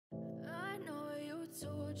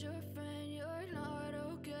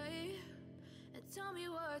tell me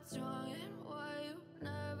what's wrong and why you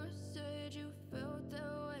never said you felt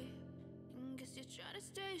that way. And guess you're trying to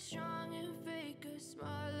stay strong and fake a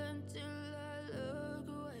smile until I look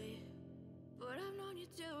away. But I've known you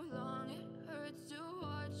too long, it hurts to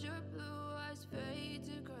watch your blue eyes fade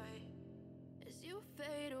to gray as you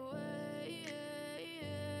fade away,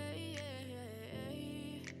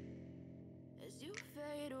 as you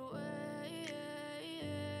fade away.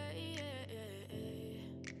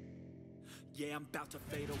 Yeah, I'm about to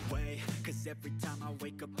fade away, cause every time I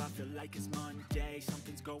wake up I feel like it's Monday.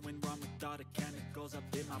 Something's going wrong with all the chemicals up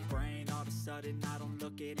in my brain. All of a sudden I don't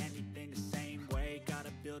look at anything the same way.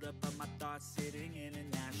 Gotta build up of my thoughts sitting in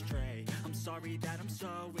an ashtray. I'm sorry that I'm so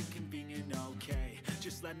inconvenient, okay.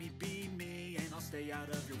 Just let me be me and I'll stay out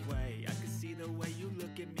of your way. I can see the way you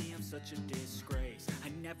look at me, I'm such a disgrace. I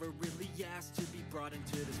never really asked to be brought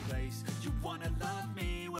into this place.